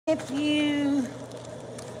If you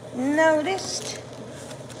noticed,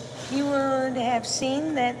 you would have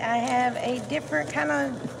seen that I have a different kind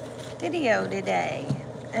of video today.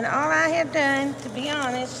 And all I have done, to be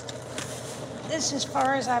honest, this is as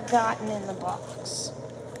far as I've gotten in the box.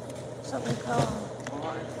 Something called.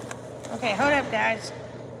 Okay, hold up, guys.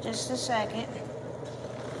 Just a second.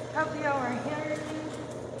 Hope y'all are hearing me.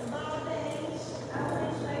 The holidays, I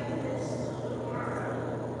was making this tomorrow.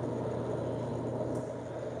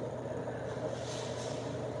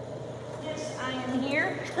 Yes, I am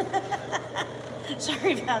here.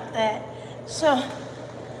 Sorry about that. So,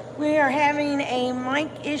 we are having a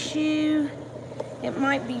mic issue. It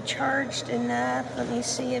might be charged enough. Let me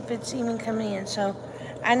see if it's even coming in. So,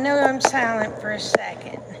 I know I'm silent for a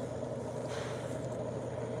second.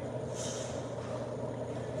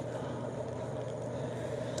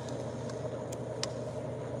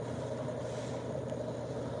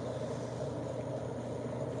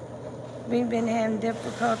 We've been having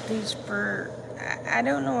difficulties for, I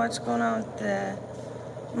don't know what's going on with the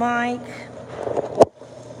mic.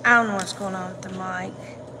 I don't know what's going on with the mic.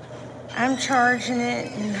 I'm charging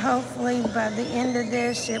it, and hopefully by the end of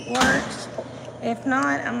this it works. If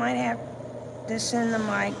not, I might have to send the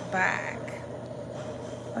mic back,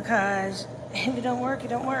 because if it don't work, it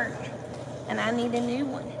don't work. And I need a new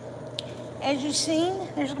one. As you've seen,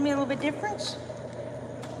 there's gonna be a little bit difference.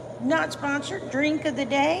 Not sponsored, drink of the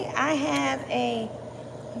day. I have a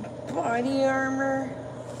Body Armor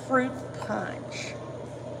fruit punch.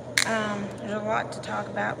 There's a lot to talk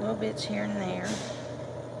about, little bits here and there.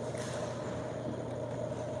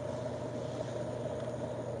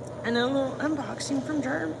 And a little unboxing from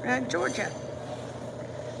Georgia.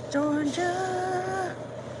 Georgia,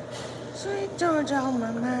 sweet Georgia on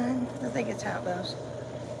my mind. I think it's how it goes.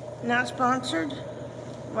 Not sponsored.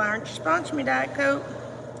 Why aren't you sponsoring me, Diet Coke?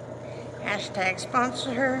 Hashtag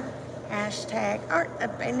sponsor her. Hashtag Art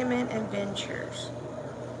Abandonment Adventures.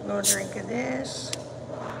 A little drink of this.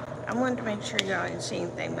 I wanted to make sure y'all didn't see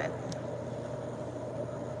anything, but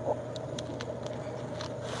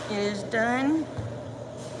it is done.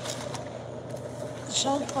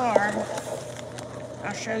 So far,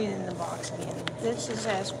 I'll show you in the box again. This is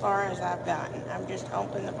as far as I've gotten. I've just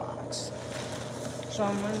opened the box. So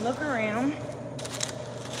I'm going to look around.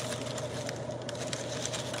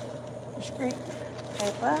 Discreet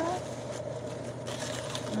paper.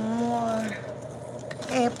 More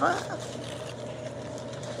paper.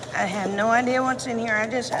 I have no idea what's in here. I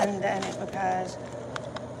just undone it because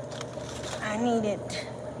I need it.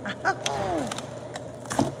 Oh,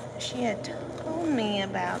 she had told me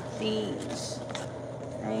about these.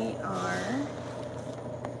 They are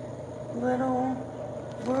little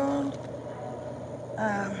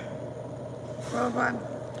robot.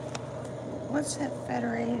 What's that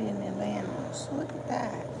Federated of Animals? Look at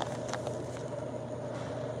that.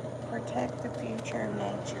 Protect the future of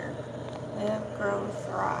nature. Live, grow,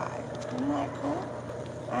 thrive. Isn't that cool?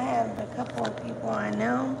 I have a couple of people I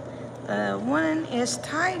know. One is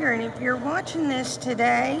Tiger, and if you're watching this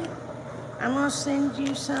today, I'm going to send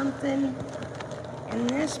you something in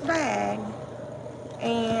this bag,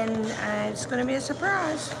 and it's going to be a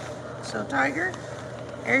surprise. So, Tiger,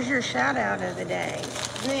 there's your shout out of the day.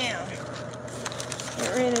 Now,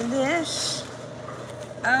 get rid of this.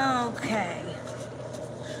 Okay.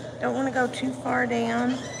 Don't want to go too far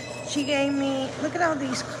down. She gave me, look at all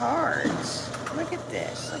these cards. Look at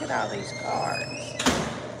this. Look at all these cards.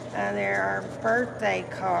 There are birthday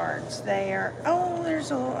cards. They are, oh,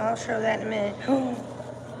 there's a little, I'll show that in a minute.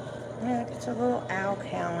 Look, it's a little owl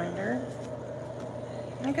calendar.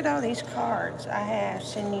 Look at all these cards. I have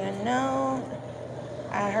send you a note.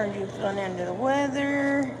 I heard you feeling under the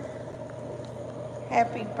weather.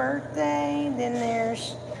 Happy birthday. Then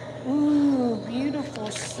there's, ooh, beautiful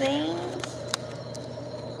scenes.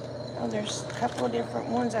 Oh, there's a couple of different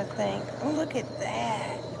ones, I think. Oh, look at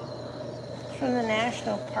that. It's from the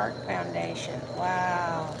National Park Foundation.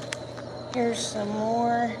 Wow. Here's some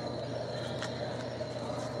more.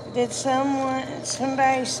 Did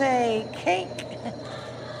somebody say cake?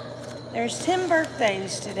 There's 10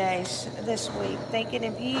 birthdays today, this week. Thinking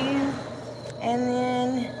of you. And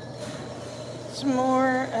then some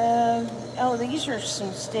more, oh, these are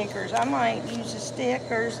some stickers. I might use the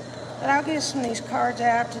stickers, but I'll give some of these cards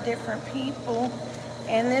out to different people,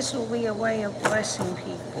 and this will be a way of blessing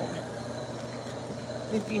people.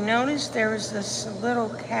 If you notice, there was this little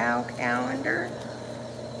cow calendar.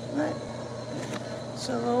 Look, it's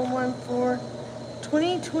a little one for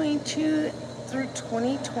 2022 through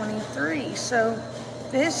 2023. So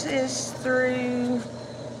this is through,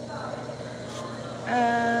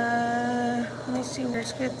 let me see where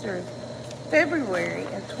it's good through. February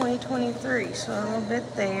of 2023, so a little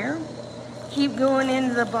bit there. Keep going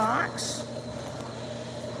into the box.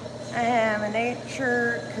 I have a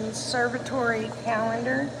nature conservatory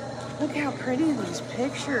calendar. Look how pretty these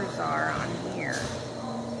pictures are on here.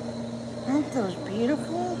 Aren't those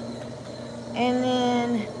beautiful? And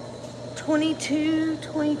then 22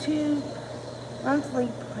 monthly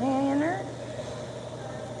planner.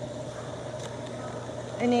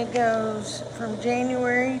 And it goes from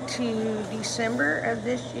January to December of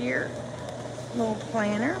this year. Little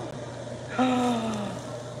planner. Oh,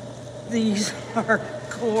 these are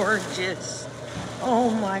gorgeous.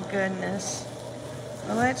 Oh my goodness.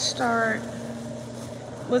 Well, let's start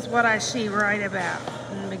with what I see right about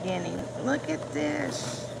in the beginning. Look at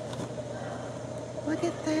this. Look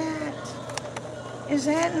at that. Is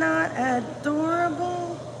that not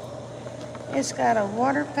adorable? It's got a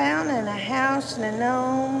water fountain and a house and a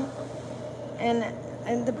gnome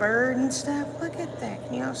and the bird and stuff. Look at that.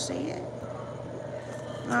 Can y'all see it?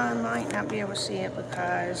 I might not be able to see it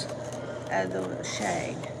because of the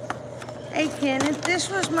shade. Hey Kenneth, this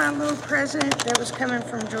was my little present that was coming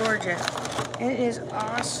from Georgia. It is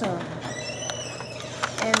awesome.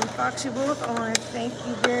 And Foxy Wolf, I want to thank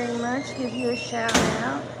you very much. Give you a shout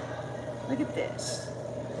out. Look at this.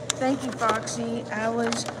 Thank you, Foxy. I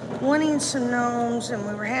was wanting some gnomes and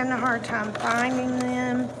we were having a hard time finding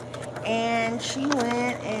them. And she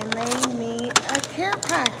went and made me a care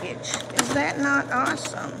package. Is that not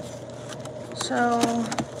awesome? So,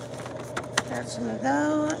 got some of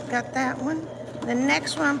those. Got that one. The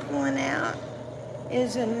next one I'm pulling out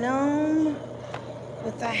is a gnome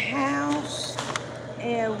with a house,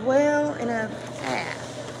 a well, and a path.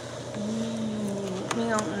 Let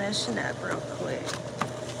me open this one up real quick.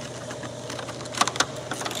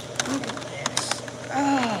 Look at this.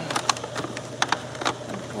 Oh.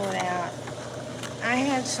 Pull it out. I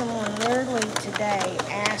had someone literally today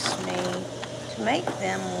ask me to make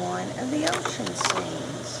them one of the ocean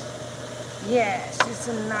scenes. Yes, it's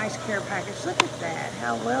a nice care package. Look at that,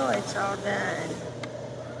 how well it's all done.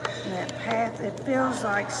 And that path, it feels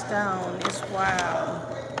like stone. It's wild.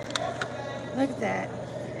 Look at that.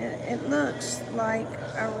 It looks like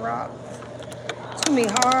a rock. It's going to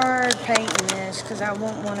be hard painting this because I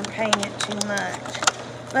won't want to paint it too much.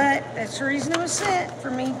 But that's the reason it was sent, for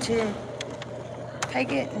me to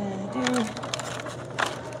take it and do.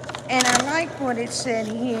 And I like what it said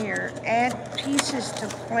here. Add pieces to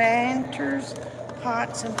planters,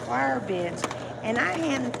 pots, and flower beds. And I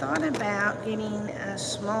hadn't thought about getting a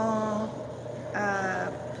small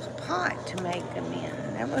pot to make them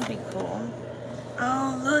in. That would be cool.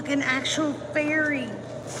 Oh, look, an actual fairy.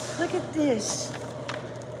 Look at this.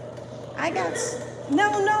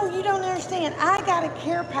 No, you don't understand. I got a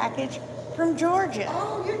care package from Georgia.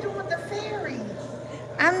 Oh, you're doing the fairy.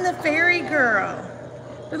 I'm the fairy girl.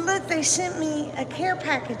 But look, they sent me a care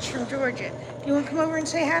package from Georgia. Do you want to come over and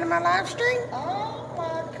say hi to my live stream? Oh,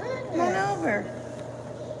 my goodness. Come on over.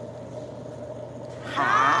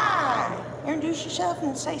 Hi. Introduce yourself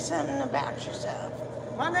and say something about yourself.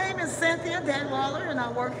 My name is Cynthia Dadwaller, and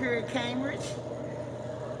I work here at Cambridge.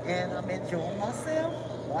 And I'm enjoying myself,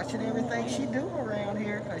 watching everything she do around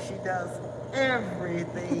here, because she does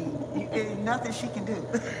everything. Ain't nothing she can do.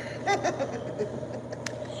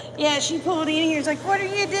 Yeah, she pulled in here. She's like, what are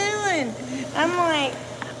you doing? I'm like,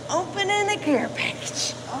 opening a care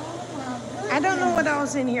package. Oh, my goodness. I don't know what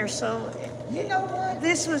else in here, so You know what?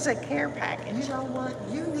 this was a care package. You know what?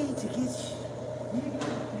 You need to get you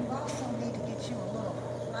also need to get you a little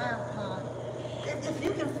flower pot. If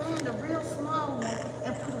you can find a real small one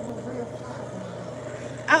and put a little real flower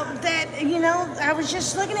in it. I was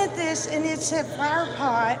just looking at this and it said flower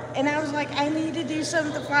pot, and I was like, I need to do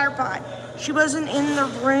something with the flower pot. She wasn't in the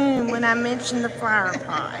room when I mentioned the flower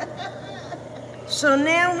pot. So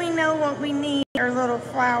now we know what we need are little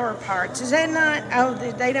flower pots. Is that not? Oh,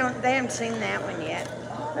 they haven't seen that one yet.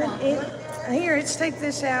 But here, let's take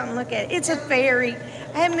this out and look at it. It's a fairy.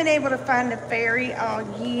 I haven't been able to find a fairy all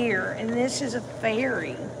year, and this is a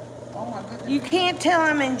fairy. Oh my goodness. You can't tell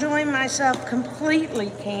I'm enjoying myself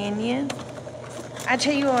completely, can you? I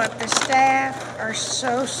tell you what, the staff are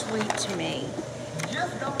so sweet to me.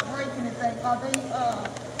 Just don't break anything. Are they hard?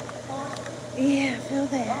 Yeah, feel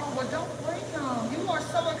that. Oh, well, don't break them. You are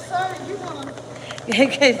so excited. You want to...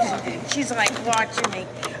 She's like watching me.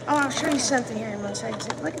 Oh, I'll show you something here in one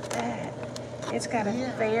second. Look at that. It's got a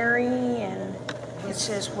fairy and it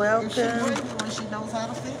says welcome. Is she ready when she knows how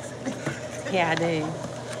to fix it? Yeah, I do.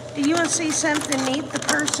 Do you want to see something neat the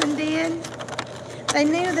person did? They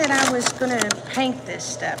knew that I was going to paint this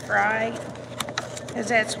stuff, right? Because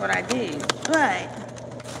that's what I do. But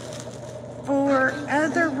for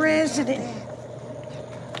other residents...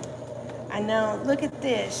 I know. Look at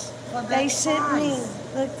this. Well, They that's sent me.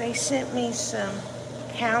 nice. Look, they sent me some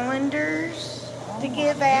calendars Oh to my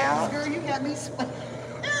give goodness, out. girl, you got me sweating.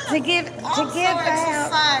 To give I'm so out.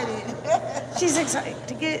 excited. She's excited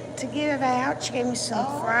to give out. She gave me some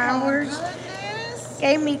Oh flowers. my goodness.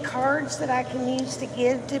 Gave me cards that I can use to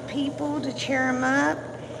give to people to cheer them up,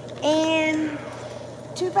 and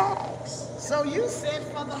 2 bags. So you said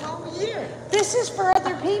for the whole year. This is for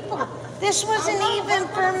other people. This wasn't I know, even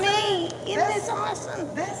that's for what I'm me. saying. Isn't That's- this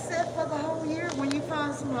awesome? That's set for the whole year. When you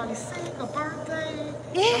find somebody sick, a birthday,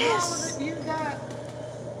 Yes. a holiday, you got,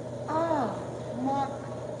 oh, my.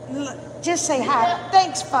 Look, just say hi.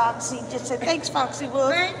 Thanks, Foxy. Just say thanks, Foxy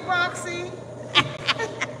Wolf. Thank Roxy.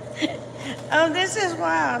 Oh, this is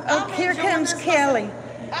wild. Oh, I'm here enjoying comes this. Kelly.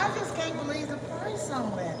 I just can't believe the price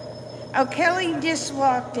on that. Oh, Kelly just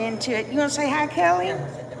walked into it. You want to say hi, Kelly?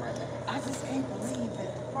 I just can't believe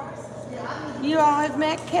that the prices. You all have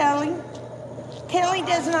met Kelly. Kelly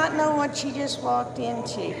does not know what she just walked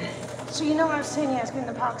into. So you know what I was saying, I was getting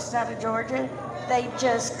the boxes out of Georgia. They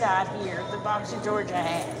just got here. The box of Georgia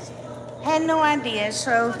has. Had no idea.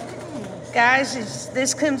 So, guys, as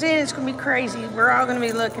this comes in, it's going to be crazy. We're all going to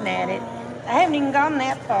be looking at it. I haven't even gone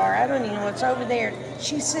that far. I don't even know what's over there.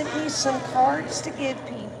 She sent me some cards to give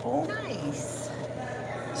people. Nice.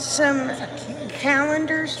 Some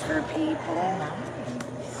calendars for people.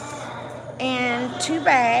 And 2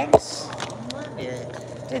 bags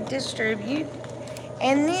to distribute.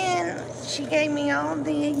 And then she gave me all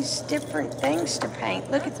these different things to paint.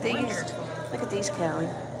 Look at these. Look at these, Kelly.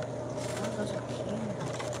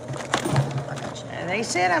 And they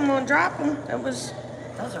said I'm going to drop them. It was,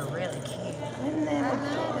 Those are really cute. isn't that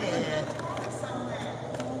love it.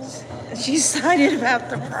 She's excited about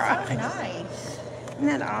the prize. Nice. Isn't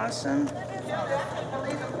that awesome?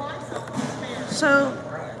 So,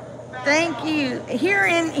 thank you. Here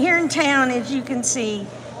in town, as you can see,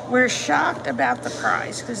 we're shocked about the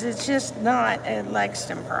price because it's just not a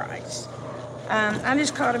Lexington price. I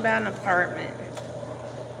just called about an apartment,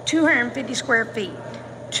 250 square feet.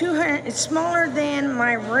 200. It's smaller than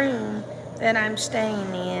my room that I'm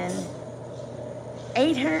staying in.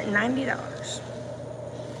 $890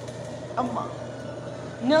 a month.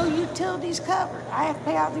 No utilities covered. I have to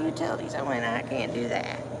pay all the utilities. I went, I can't do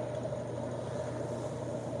that.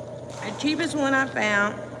 The cheapest one I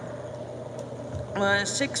found was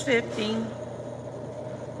 $650.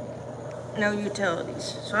 No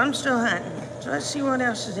utilities. So I'm still hunting. So let's see what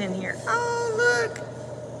else is in here. Oh, look.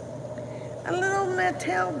 A little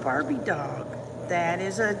Mattel Barbie dog. That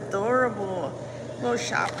is adorable. Little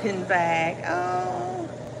Shopkin bag. Oh.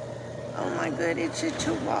 Oh my good, it's a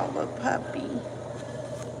Chihuahua puppy.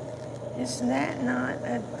 Isn't that not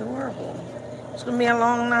adorable? It's gonna be a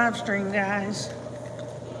long live stream, guys.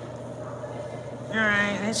 All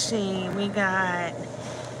right, let's see. We got.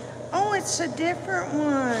 Oh, it's a different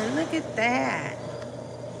one. Look at that.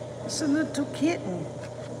 It's a little kitten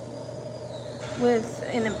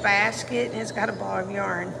in a basket, and it's got a ball of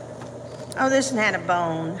yarn. Oh, this one had a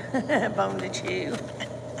bone, a bone to chew.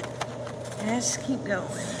 Let's keep going.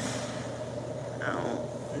 Oh,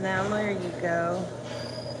 now there you go.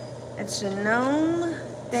 It's a gnome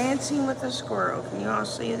dancing with a squirrel. Can you all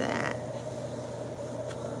see that?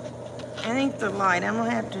 I think the light, I'm gonna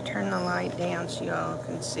have to turn the light down so y'all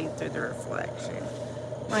can see through the reflection.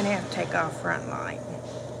 Might have to take off front light.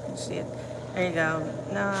 You can see it. There you go.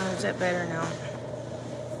 No, is that better? No.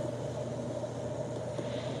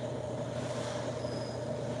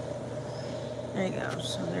 There you go.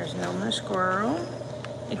 So there's no more squirrel.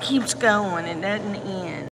 It keeps going. It doesn't end.